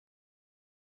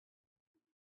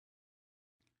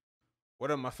What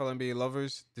up, my fellow NBA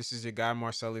lovers? This is your guy,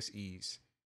 Marcellus Ease.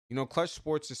 You know, Klutch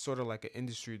Sports is sort of like an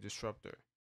industry disruptor,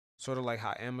 sort of like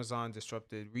how Amazon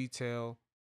disrupted retail,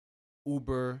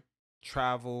 Uber,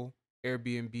 travel,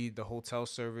 Airbnb, the hotel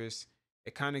service.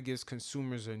 It kind of gives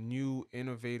consumers a new,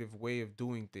 innovative way of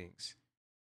doing things.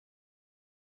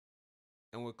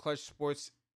 And with Klutch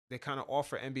Sports, they kind of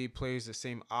offer NBA players the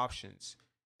same options.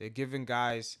 They're giving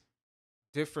guys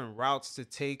different routes to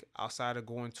take outside of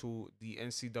going to the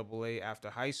NCAA after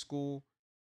high school.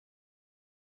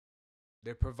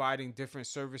 They're providing different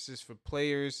services for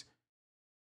players,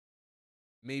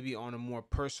 maybe on a more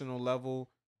personal level,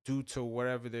 due to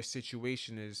whatever their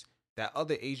situation is that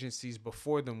other agencies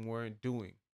before them weren't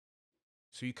doing.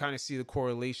 So you kind of see the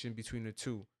correlation between the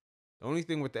two. The only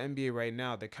thing with the NBA right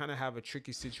now, they kind of have a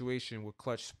tricky situation with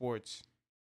Klutch Sports.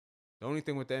 The only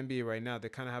thing with the NBA right now, they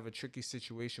kind of have a tricky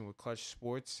situation with Klutch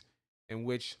Sports, in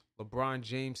which LeBron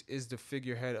James is the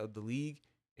figurehead of the league,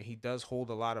 and he does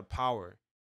hold a lot of power.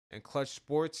 And Klutch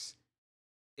Sports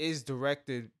is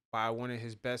directed by one of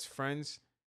his best friends.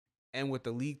 And with the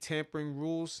league tampering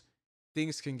rules,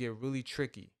 things can get really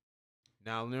tricky.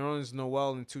 Now, Nerlens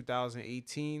Noel in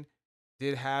 2018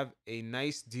 did have a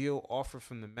nice deal offer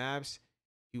from the Mavs.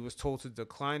 He was told to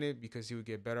decline it because he would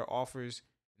get better offers.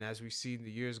 And as we see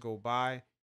the years go by,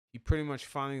 he pretty much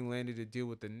finally landed a deal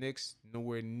with the Knicks,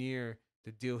 nowhere near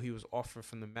the deal he was offered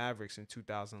from the Mavericks in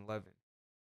 2011.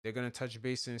 They're going to touch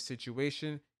base in a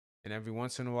situation, and every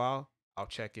once in a while, I'll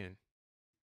check in.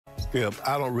 Skip,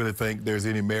 I don't really think there's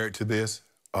any merit to this.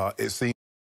 It seems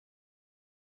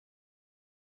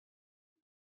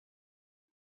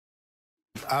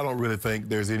I don't really think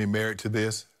there's any merit to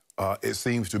this. It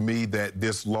seems to me that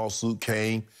this lawsuit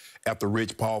came after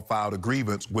Rich Paul filed a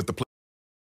grievance with the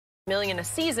million a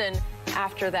season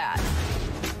after that.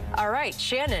 All right,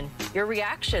 Shannon, your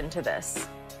reaction to this?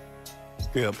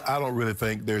 Skip, I don't really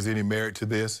think there's any merit to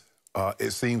this.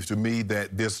 It seems to me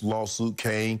that this lawsuit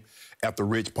came after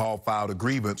Rich Paul filed a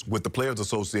grievance with the Players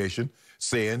Association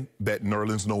saying that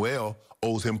Nerlens Noel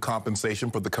owes him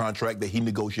compensation for the contract that he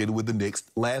negotiated with the Knicks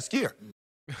last year.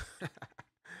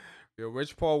 Yo,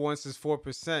 Rich Paul wants his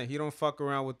 4%. He don't fuck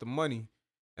around with the money.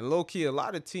 And low-key, a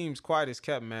lot of teams, quiet as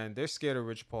kept, man, they're scared of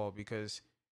Rich Paul because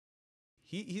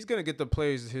he's going to get the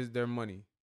players their money.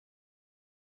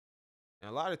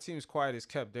 And a lot of teams, quiet as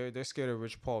kept, they're scared of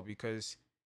Rich Paul because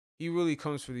he really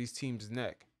comes for these teams'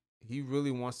 neck. He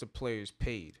really wants the players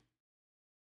paid.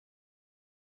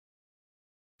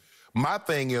 My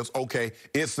thing is, okay,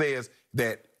 it says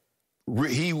that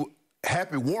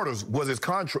Happy Waters was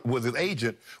his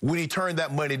agent when he turned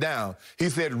that money down. He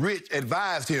said Rich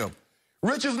advised him.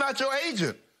 Rich is not your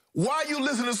agent. Why are you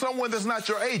listening to someone that's not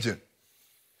your agent?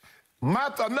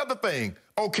 Another thing,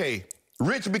 okay,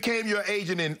 Rich became your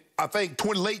agent in, I think,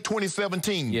 late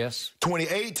 2017. Yes.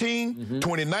 2018,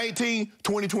 2019,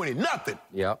 2020, nothing.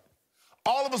 Yep.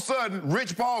 All of a sudden,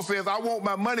 Rich Paul says, I want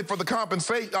my money for the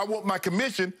compensation. I want my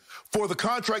commission for the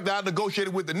contract that I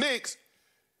negotiated with the Knicks.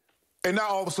 And now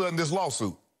all of a sudden, this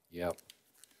lawsuit. Yep.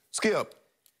 Skip,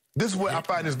 this is what I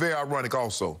find is very ironic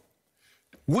also.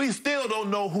 We still don't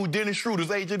know who Dennis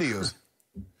Schroeder's agent is.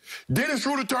 Dennis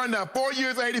Schroeder turned down 4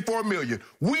 years, $84 million.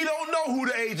 We don't know who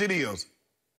the agent is.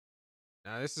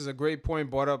 Now, this is a great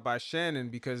point brought up by Shannon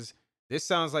because this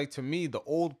sounds like, to me, the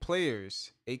old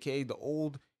players, a.k.a. the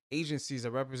old agencies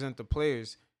that represent the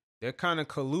players, they're kind of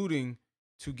colluding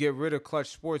to get rid of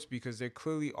Klutch Sports because they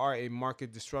clearly are a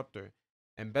market disruptor.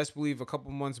 And best believe a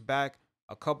couple months back,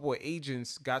 a couple of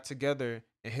agents got together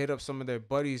and hit up some of their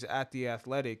buddies at The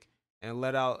Athletic and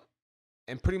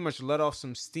pretty much let off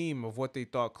some steam of what they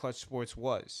thought Klutch Sports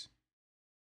was.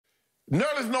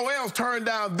 Nerlens Noel's turned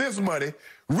down this money.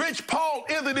 Rich Paul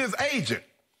isn't his agent.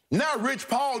 Now Rich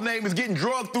Paul's name is getting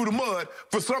drugged through the mud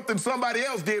for something somebody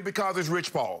else did because it's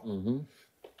Rich Paul.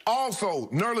 Also,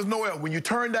 Nerlens Noel, when you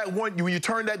turned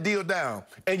that deal down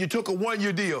and you took a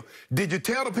 1-year deal, did you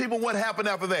tell the people what happened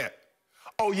after that?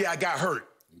 Oh yeah, I got hurt.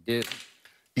 You did.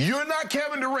 You're not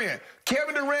Kevin Durant.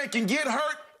 Kevin Durant can get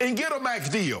hurt and get a max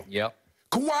deal. Yep.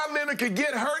 Kawhi Leonard can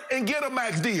get hurt and get a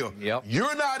max deal. Yep.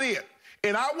 You're not it.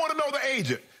 And I want to know the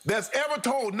agent that's ever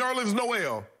told Nerlens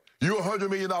Noel, you're a $100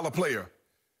 million player.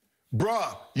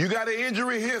 Bruh, you got an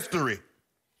injury history.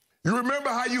 You remember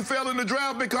how you fell in the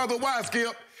draft because of why,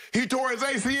 Skip? He tore his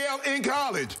ACL in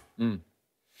college.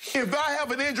 If I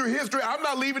have an injury history, I'm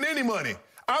not leaving any money.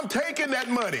 I'm taking that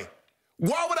money.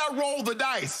 Why would I roll the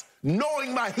dice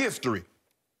knowing my history?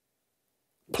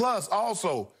 Plus,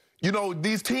 also, you know,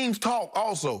 these teams talk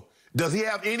also. Does he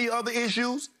have any other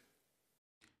issues?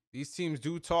 These teams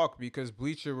do talk because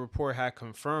Bleacher Report had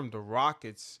confirmed the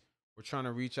Rockets were trying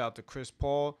to reach out to Chris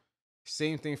Paul.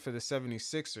 Same thing for the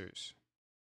 76ers.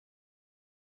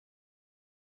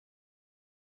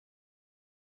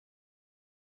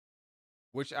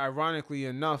 Which, ironically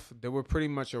enough, they were pretty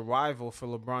much a rival for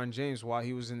LeBron James while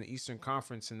he was in the Eastern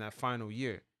Conference in that final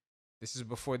year. This is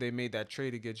before they made that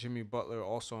trade to get Jimmy Butler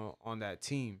also on that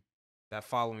team that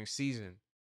following season.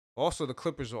 Also, the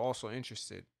Clippers were also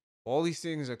interested. All these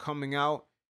things are coming out.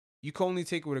 You can only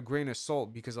take it with a grain of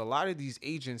salt because a lot of these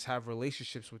agents have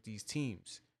relationships with these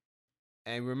teams.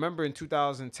 And remember in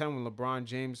 2010 when LeBron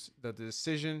James, the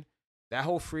decision, that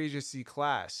whole free agency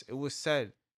class, it was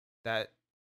said that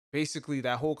basically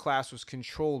that whole class was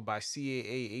controlled by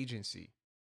CAA agency.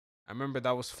 I remember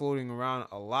that was floating around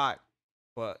a lot,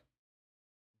 but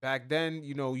back then,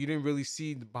 you didn't really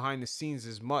see the behind the scenes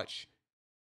as much.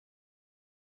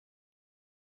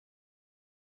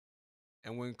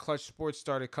 And when Klutch Sports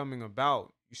started coming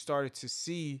about, you started to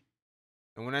see,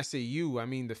 and when I say you, I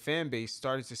mean the fan base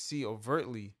started to see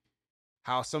overtly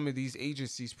how some of these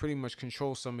agencies pretty much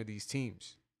control some of these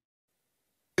teams.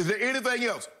 Is there anything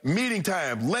else? Meeting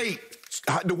time, late,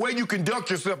 the way you conduct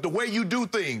yourself, the way you do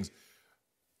things.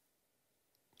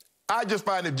 I just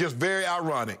find it just very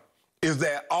ironic is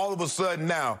that all of a sudden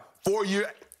now, 4 years,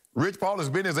 Rich Paul has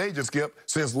been his agent, Skip,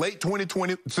 since late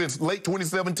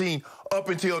 2017 up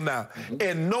until now,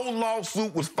 and no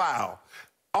lawsuit was filed.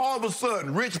 All of a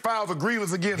sudden, Rich files a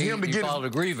grievance against him to get filed a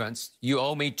grievance. You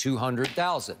owe me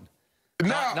 $200,000.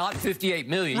 Not $58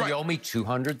 million. Right. You owe me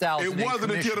 $200,000. It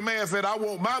wasn't until the man said, "I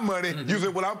want my money." You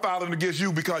said, "Well, I'm filing against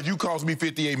you because you cost me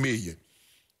 $58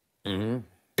 million."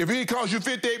 If he cost you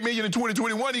 $58 million in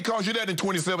 2021, he cost you that in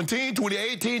 2017,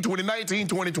 2018, 2019,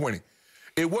 2020.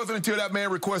 It wasn't until that man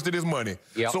requested his money.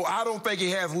 So I don't think he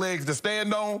has legs to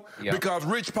stand on because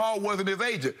Rich Paul wasn't his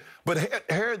agent. But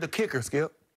here's the kicker,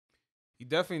 Skip. He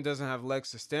definitely doesn't have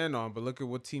legs to stand on, but look at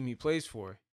what team he plays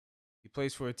for. He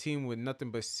plays for a team with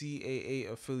nothing but CAA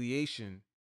affiliation,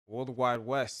 Worldwide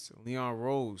West, Leon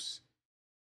Rose,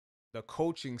 the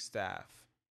coaching staff.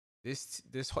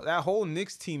 That whole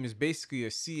Knicks team is basically a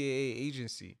CAA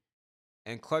agency.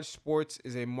 And Klutch Sports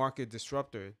is a market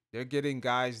disruptor. They're getting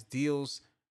guys deals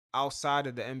outside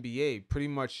of the NBA. Pretty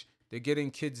much, they're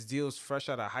getting kids deals fresh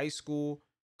out of high school,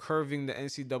 curving the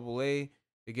NCAA.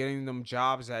 They're getting them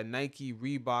jobs at Nike,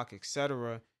 Reebok,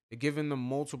 etc. They're giving them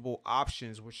multiple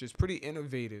options, which is pretty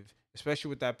innovative, especially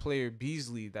with that player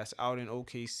Beasley that's out in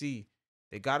OKC.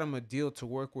 They got him a deal to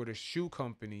work with a shoe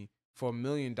company for $1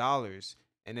 million.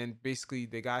 And then basically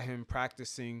they got him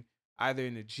practicing either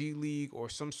in the G League or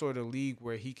some sort of league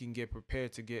where he can get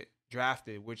prepared to get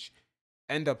drafted, which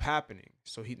end up happening.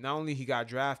 So he not only he got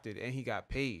drafted and he got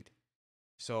paid.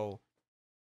 So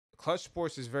Klutch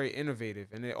Sports is very innovative,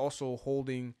 and they're also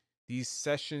holding these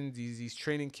sessions, these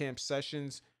training camp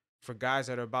sessions for guys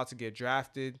that are about to get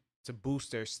drafted to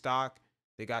boost their stock.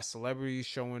 They got celebrities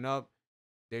showing up.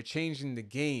 They're changing the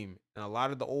game, and a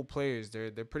lot of the old players, they're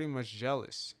pretty much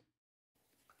jealous.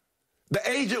 The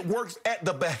agent works at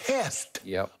the behest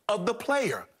of the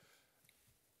player.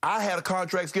 I had a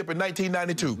contract, Skip, in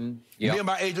 1992. Me and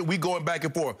my agent, we going back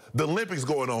and forth. The Olympics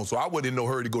going on, so I wasn't in no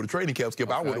hurry to go to training camp,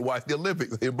 Skip. I went to watch the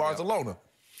Olympics in Barcelona.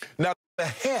 Now, the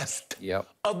behest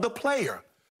of the player.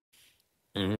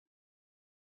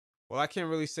 Well, I can't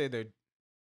really say they're...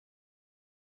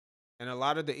 And a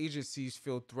lot of the agencies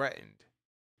feel threatened.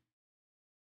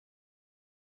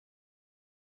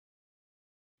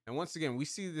 And once again, we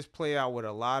see this play out with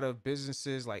a lot of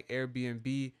businesses like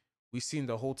Airbnb. We've seen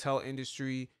the hotel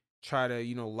industry try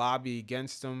to, lobby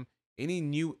against them. Any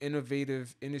new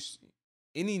innovative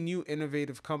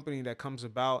company that comes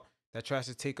about that tries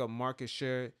to take up market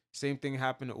share, same thing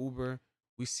happened to Uber.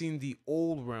 We've seen the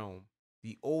old realm,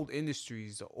 the old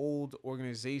industries, the old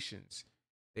organizations.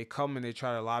 They come and they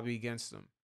try to lobby against them.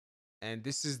 And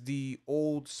this is the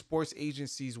old sports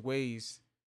agencies' ways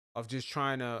of just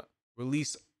trying to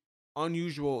release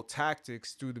unusual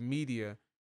tactics through the media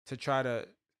to try to...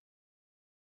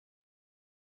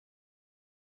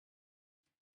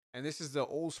 And this is the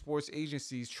old sports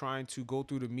agencies trying to go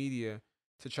through the media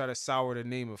to try to sour the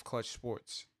name of Klutch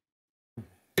Sports.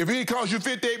 If he cost you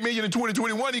 $58 million in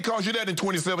 2021, he cost you that in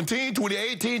 2017,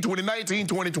 2018, 2019,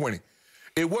 2020.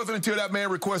 It wasn't until that man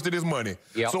requested his money.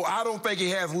 So I don't think he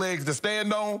has legs to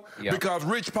stand on because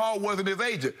Rich Paul wasn't his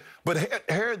agent. But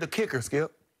here's the kicker,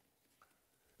 Skip.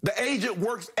 The agent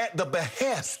works at the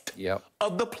behest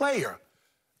of the player.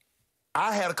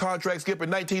 I had a contract, Skip, in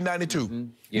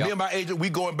 1992. Me and my agent, we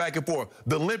going back and forth.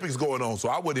 The Olympics going on, so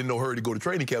I wasn't in no hurry to go to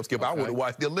training camp, Skip. I went to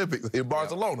watch the Olympics in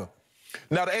Barcelona.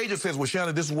 Now, the agent says, "Well,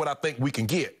 Shannon, this is what I think we can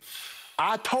get."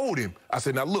 I told him, I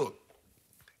said, "Now, look,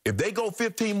 If they go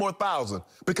 15 more thousand,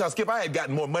 because Skip, I had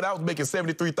gotten more money. I was making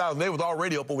 73,000. They was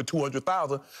already up over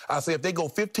 200,000. I said, if they go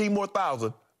 15 more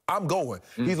thousand, I'm going.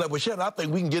 He's like, well, Shannon, I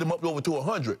think we can get him up over to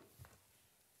 100.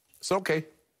 It's okay.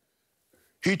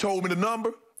 He told me the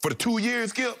number for the 2 years,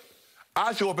 Skip.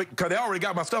 I show up, because they already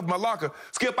got my stuff in my locker.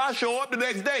 Skip, I show up the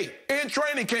next day in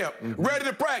training camp, ready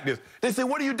to practice. They said,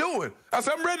 what are you doing? I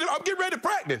said, I'm getting ready to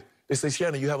practice. They said,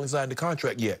 Shannon, you haven't signed the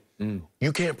contract yet.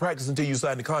 You can't practice until you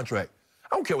sign the contract.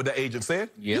 I don't care what that agent said.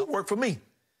 You work for me.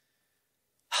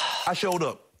 I showed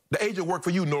up. The agent worked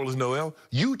for you, Nerlens Noel.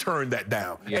 You turned that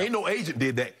down. Ain't no agent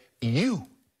did that. You.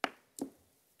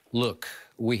 Look,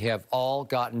 we have all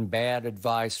gotten bad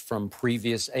advice from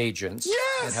previous agents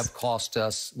that have cost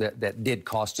us, that did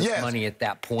cost us money at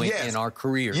that point in our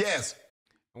careers.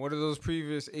 And what are those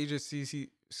previous agencies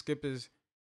Skip is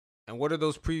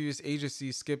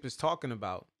talking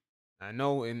about? I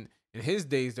know in his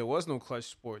days there was no Klutch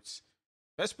Sports.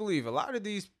 Best believe a lot of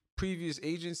these previous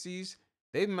agencies,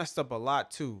 they've messed up a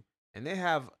lot too. And they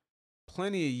have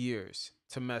plenty of years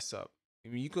to mess up. I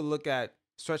mean, you could look at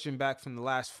stretching back from the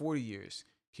last 40 years.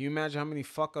 Can you imagine how many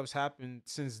fuck-ups happened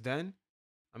since then?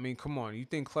 I mean, come on. You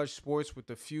think Klutch Sports, with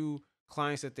the few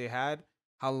clients that they had,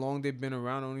 how long they've been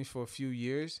around only for a few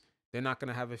years, they're not going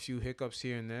to have a few hiccups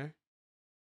here and there?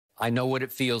 I know what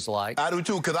it feels like. I do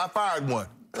too, because I fired one.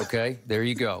 Okay, there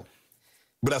you go.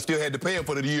 But I still had to pay him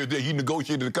for the year that he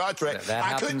negotiated the contract. That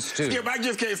happens too. Skip, I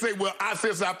just can't say, well,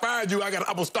 since I fired you, I'm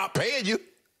gonna stop paying you.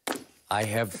 I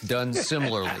have done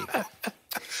similarly.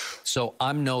 So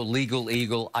I'm no legal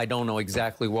eagle. I don't know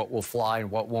exactly what will fly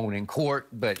and what won't in court,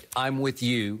 but I'm with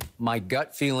you. My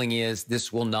gut feeling is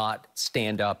this will not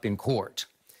stand up in court.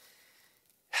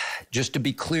 Just to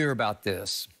be clear about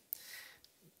this,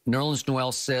 Nerlens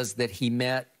Noel says that he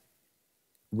met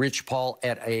Rich Paul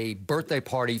at a birthday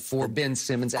party for Ben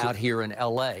Simmons out here in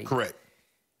L.A. Correct.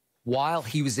 While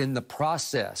he was in the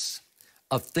process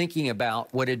of thinking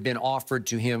about what had been offered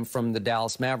to him from the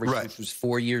Dallas Mavericks, which was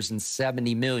 4 years and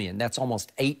 $70 million. That's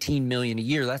almost $18 million a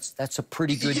year. That's a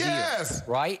pretty good deal,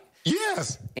 right?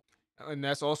 Yes. And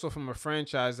that's also from a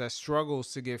franchise that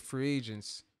struggles to get free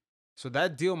agents. So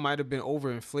that deal might have been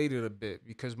overinflated a bit,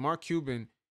 because Mark Cuban,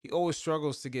 he always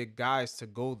struggles to get guys to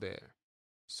go there.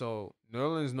 So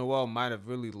Nerlens Noel might have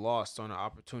really lost on an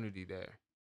opportunity there.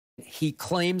 He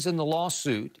claims in the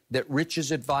lawsuit that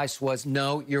Rich's advice was,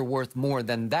 no, you're worth more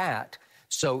than that.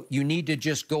 So you need to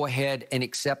just go ahead and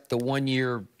accept the 1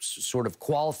 year sort of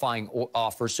qualifying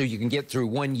offer so you can get through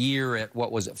 1 year at,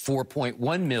 what was it,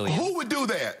 $4.1 million. Who would do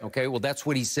that? Okay, well, that's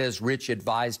what he says Rich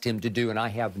advised him to do. And I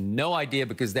have no idea,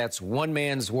 because that's one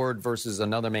man's word versus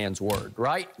another man's word,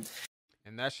 right?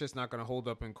 And that's just not going to hold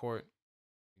up in court.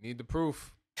 You need the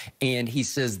proof. And he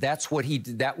says that's what he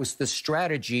did. That was the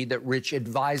strategy that Rich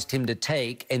advised him to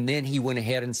take. And then he went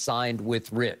ahead and signed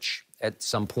with Rich at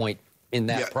some point in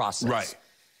that process. Right.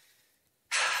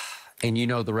 And you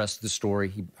know the rest of the story.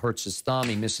 He hurts his thumb.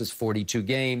 He misses 42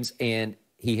 games, and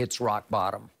he hits rock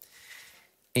bottom.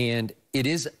 And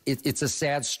it's a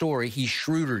sad story. He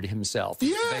Schroedered himself.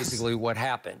 Yes. Basically what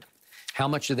happened. How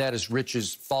much of that is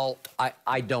Rich's fault?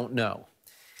 I don't know.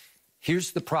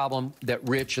 Here's the problem that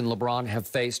Rich and LeBron have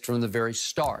faced from the very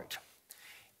start.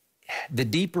 The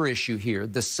deeper issue here,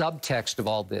 the subtext of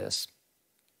all this,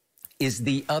 is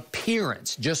the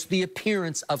appearance, just the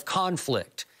appearance of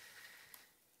conflict,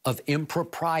 of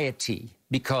impropriety,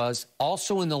 because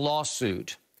also in the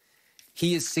lawsuit,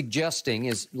 he is suggesting,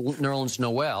 is Nerlens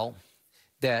Noel,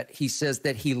 that he says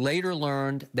that he later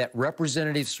learned that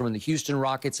representatives from the Houston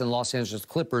Rockets and Los Angeles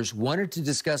Clippers wanted to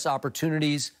discuss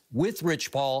opportunities with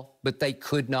Rich Paul, but they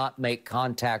could not make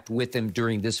contact with him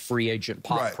during this free agent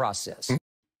process.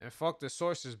 And fuck the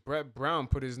sources, Brett Brown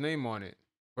put his name on it.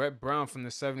 Brett Brown from the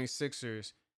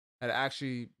 76ers had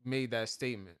actually made that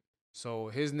statement. So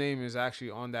his name is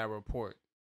actually on that report.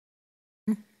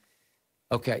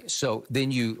 Okay, so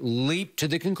then you leap to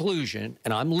the conclusion,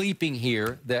 and I'm leaping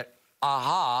here, that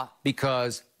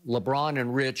because LeBron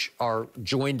and Rich are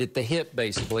joined at the hip,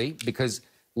 basically, because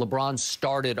LeBron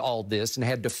started all this and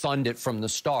had to fund it from the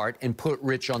start and put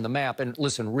Rich on the map. And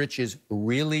listen, Rich is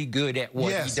really good at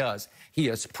what he does. He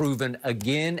has proven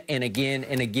again and again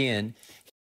and again.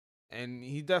 And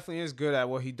he definitely is good at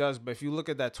what he does. But if you look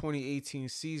at that 2018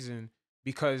 season,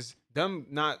 because he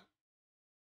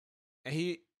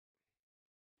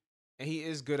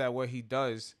is good at what he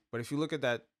does. But if you look at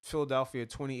that Philadelphia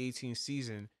 2018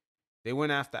 season, they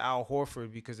went after Al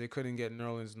Horford because they couldn't get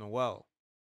Nerlens Noel.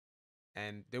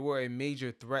 And they were a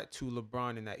major threat to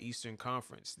LeBron in that Eastern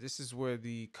Conference. This is where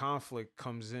the conflict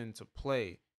comes into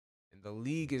play. And the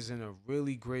league is in a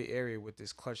really great area with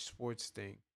this Klutch Sports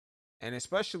thing. And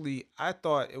especially, I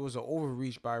thought it was an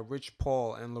overreach by Rich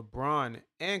Paul and LeBron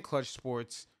and Klutch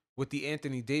Sports with the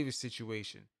Anthony Davis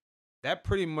situation. That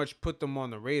pretty much put them on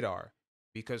the radar,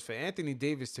 because for Anthony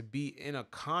Davis to be in a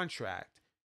contract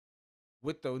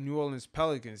with the New Orleans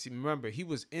Pelicans, remember, he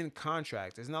was in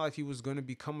contract. It's not like he was going to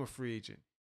become a free agent.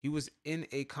 He was in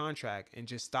a contract and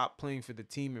just stopped playing for the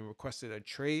team and requested a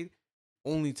trade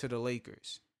only to the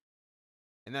Lakers.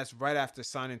 And that's right after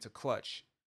signing to Klutch.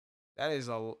 That is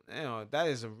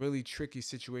a really tricky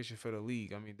situation for the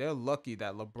league. I mean, they're lucky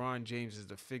that LeBron James is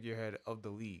the figurehead of the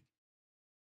league.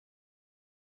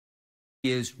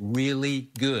 He is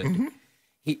really good.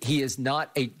 He is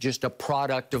not just a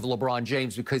product of LeBron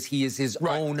James, because he is his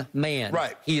own man.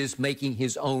 He is making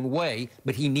his own way,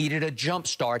 but he needed a jump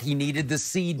start. He needed the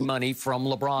seed money from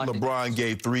LeBron. LeBron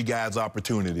gave 3 guys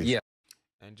opportunity. Yeah.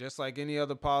 And just like any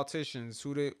other politicians,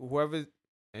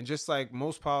 and just like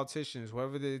most politicians,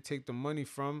 whoever they take the money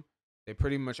from, they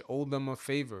pretty much owe them a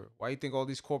favor. Why do you think all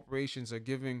these corporations are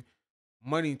giving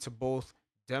money to both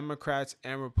Democrats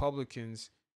and Republicans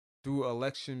through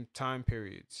election time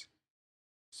periods?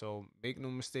 So make no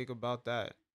mistake about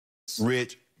that.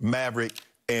 Rich, Maverick,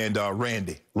 and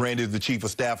Randy. Randy is the chief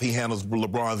of staff. He handles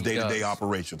LeBron's day-to-day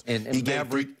operations. And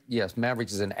Maverick, yes, Maverick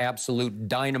is an absolute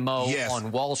dynamo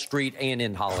on Wall Street and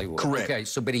in Hollywood. Correct. Okay,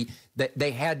 so but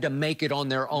they had to make it on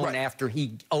their own after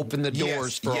he opened the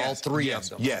doors for all 3 of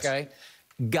them. Okay,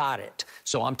 got it.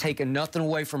 So I'm taking nothing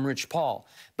away from Rich Paul,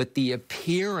 but the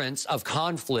appearance of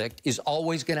conflict is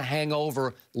always going to hang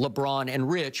over LeBron and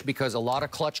Rich, because a lot of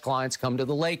Klutch clients come to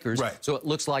the Lakers. So it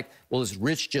looks like, well, is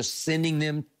Rich just sending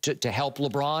them to help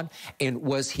LeBron? And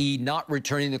was he not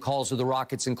returning the calls of the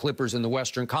Rockets and Clippers in the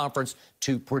Western Conference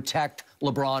to protect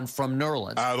LeBron from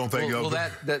Nerlens? I don't think well,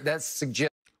 that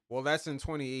suggests. Well, that's in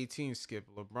 2018, Skip.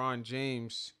 LeBron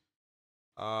James,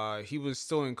 he was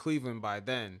still in Cleveland by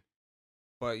then.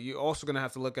 But you're also going to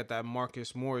have to look at that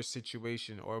Marcus Morris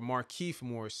situation, or Markieff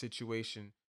Morris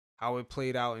situation, how it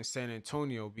played out in San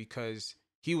Antonio, because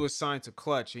he was signed to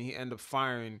Klutch and he ended up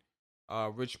firing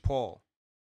Rich Paul.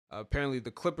 Apparently, the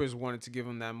Clippers wanted to give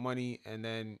him that money, and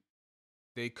then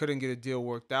they couldn't get a deal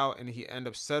worked out, and he ended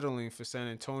up settling for San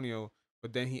Antonio,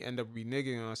 but then he ended up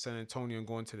reneging on San Antonio and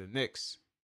going to the Knicks.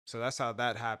 So that's how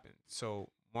that happened. So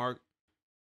Markieff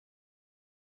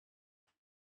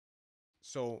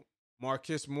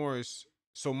Morris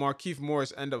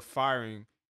ended up firing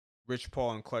Rich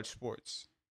Paul and Klutch Sports.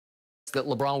 That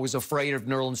LeBron was afraid of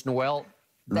Nerlens Noel,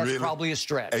 that's probably a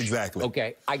stretch. Exactly.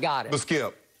 Okay, I got it. But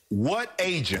Skip, what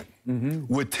agent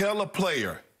would tell a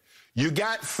player, you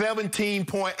got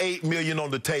 $17.8 million on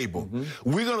the table,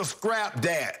 we're going to scrap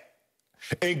that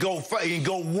and go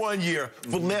 1 year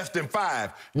for less than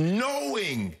 5,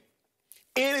 knowing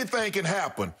anything can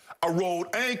happen? A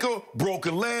rolled ankle,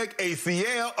 broken leg,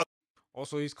 ACL.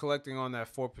 Also, he's collecting on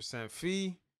that 4%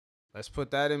 fee. Let's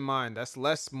put that in mind. That's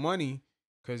less money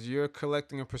because you're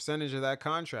collecting a percentage of that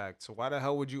contract. So why the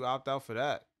hell would you opt out for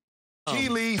that?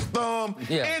 Achilles, thumb,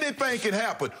 anything can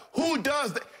happen. Who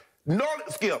does that?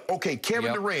 Skip, okay,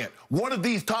 Kevin Durant, one of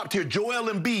these top tier,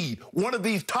 Joel Embiid, one of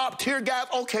these top tier guys,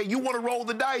 okay, you want to roll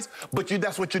the dice, but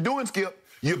that's what you're doing, Skip.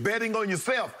 You're betting on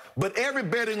yourself. But every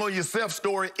betting on yourself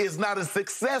story is not a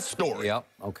success story.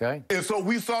 Okay. And so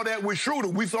we saw that with Schroeder.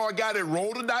 We saw a guy that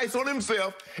rolled the dice on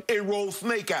himself and rolled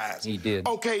snake eyes. He did.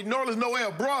 Okay, Nerlens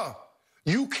Noel, bruh,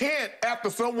 you can't,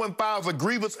 after someone files a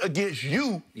grievance against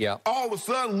you, all of a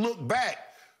sudden look back.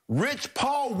 Rich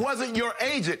Paul wasn't your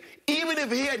agent. Even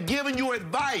if he had given you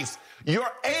advice, your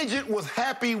agent was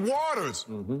Happy Waters.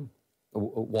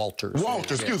 Walters,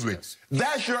 excuse me.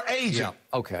 That's your agent.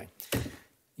 Okay.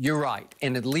 You're right.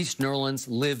 And at least Nerlens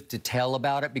lived to tell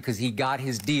about it, because he got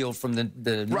his deal from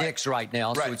the Knicks right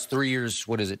now. So it's 3 years,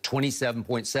 what is it,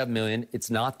 $27.7 million.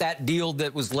 It's not that deal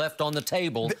that was left on the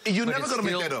table. You're never going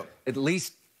to make that up. At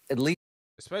least.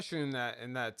 Especially in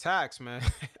that tax, man.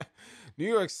 New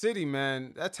York City,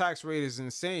 man, that tax rate is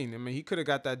insane. I mean, he could have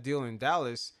got that deal in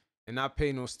Dallas and not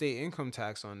pay no state income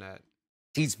tax on that.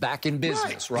 He's back in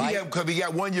business, right? Yeah, because he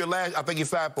got 1 year last. I think he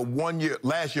signed for 1 year.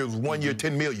 Last year was 1 year,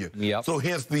 $10 million. So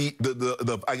hence the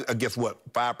I guess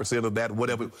what, 5% of that,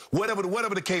 whatever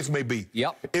the case may be.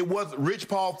 It was Rich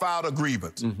Paul filed a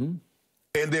grievance, and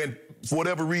then for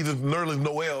whatever reason, Nerlens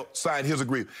Noel signed his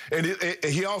agreement. And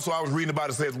he also, I was reading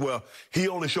about it, says, well, he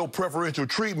only showed preferential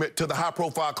treatment to the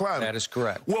high-profile client. That is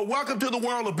correct. Well, welcome to the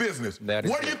world of business. What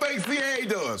do you think CAA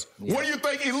does? What do you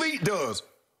think Elite does?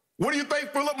 What do you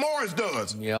think Philip Morris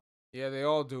does? Yeah, they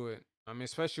all do it. I mean,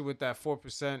 especially with that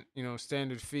 4%,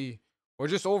 standard fee, or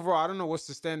just overall. I don't know what's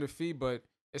the standard fee, but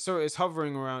it's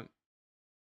hovering around.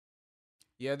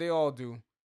 Yeah, they all do.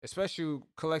 Especially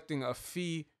collecting a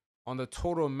fee on the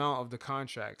total amount of the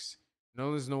contracts.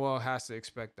 Nerlens Noel has to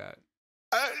expect that.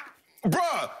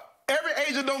 Bruh, every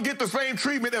agent don't get the same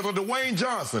treatment as a Dwayne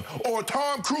Johnson or a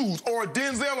Tom Cruise or a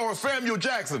Denzel or a Samuel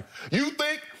Jackson. You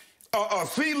think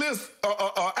C-list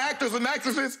actors and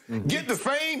actresses get the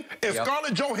same as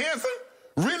Scarlett Johansson?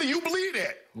 Really, you believe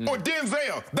that? Or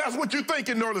Denzel? That's what you think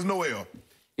in Nerlens Noel.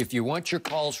 If you want your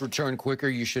calls returned quicker,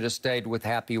 you should have stayed with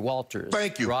Happy Walters.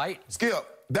 Thank you. Right? Skip,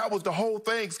 that was the whole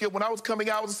thing, Skip. When I was coming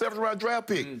out, I was a 7th-round draft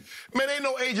pick. Man, ain't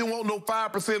no agent want no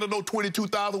 5% or no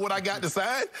 $22,000 what I got to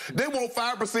sign. They want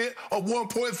 5% of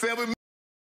 $1.7 million.